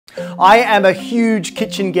I am a huge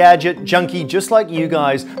kitchen gadget junkie just like you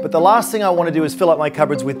guys, but the last thing I want to do is fill up my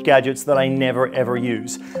cupboards with gadgets that I never ever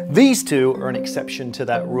use. These two are an exception to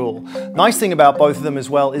that rule. Nice thing about both of them as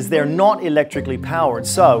well is they're not electrically powered,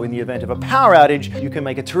 so in the event of a power outage, you can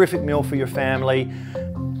make a terrific meal for your family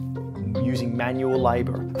using manual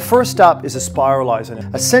labor. First up is a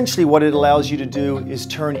spiralizer. Essentially what it allows you to do is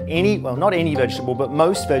turn any, well not any vegetable, but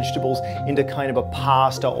most vegetables into kind of a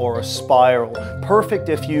pasta or a spiral. Perfect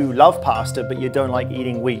if you love pasta but you don't like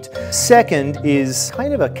eating wheat. Second is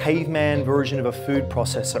kind of a caveman version of a food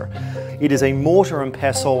processor. It is a mortar and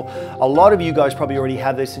pestle. A lot of you guys probably already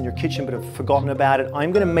have this in your kitchen but have forgotten about it.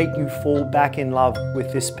 I'm going to make you fall back in love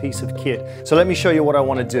with this piece of kit. So let me show you what I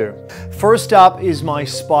want to do. First up is my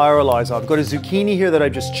spiralizer. I've got a zucchini here that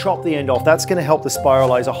I've just chopped the end off. That's going to help the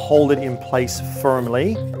spiralizer hold it in place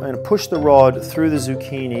firmly. I'm going to push the rod through the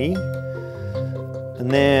zucchini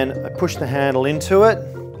and then I push the handle into it,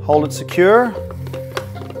 hold it secure,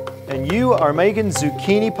 and you are making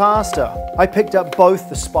zucchini pasta. I picked up both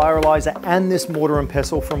the spiralizer and this mortar and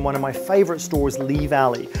pestle from one of my favorite stores, Lee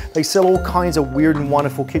Valley. They sell all kinds of weird and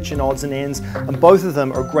wonderful kitchen odds and ends, and both of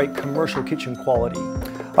them are great commercial kitchen quality.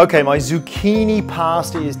 Okay, my zucchini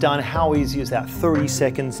pasta is done. How easy is that? 30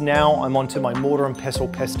 seconds. Now I'm onto my mortar and pestle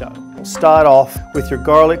pesto. We'll start off with your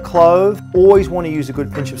garlic clove. Always want to use a good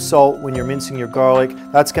pinch of salt when you're mincing your garlic.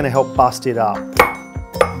 That's going to help bust it up.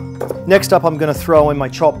 Next up, I'm going to throw in my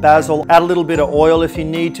chopped basil. Add a little bit of oil if you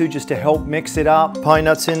need to, just to help mix it up. Pine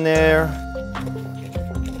nuts in there.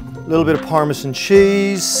 A little bit of Parmesan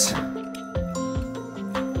cheese.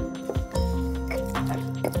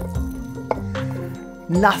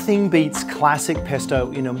 Nothing beats classic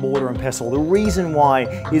pesto in a mortar and pestle. The reason why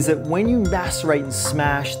is that when you macerate and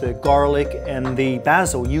smash the garlic and the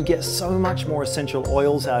basil, you get so much more essential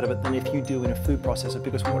oils out of it than if you do in a food processor,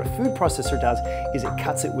 because what a food processor does is it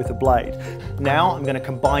cuts it with a blade. Now I'm going to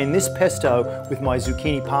combine this pesto with my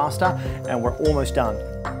zucchini pasta and we're almost done.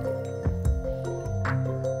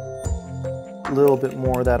 A little bit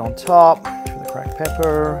more of that on top for the cracked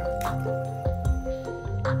pepper.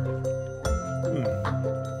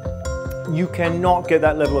 You cannot get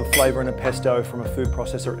that level of flavor in a pesto from a food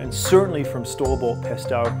processor, and certainly from store-bought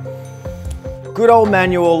pesto. Good old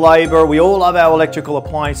manual labor. We all love our electrical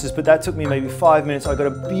appliances, but that took me maybe 5 minutes. I got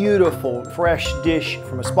a beautiful fresh dish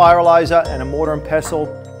from a spiralizer and a mortar and pestle.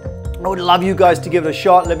 I would love you guys to give it a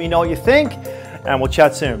shot. Let me know what you think, and we'll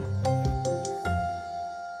chat soon.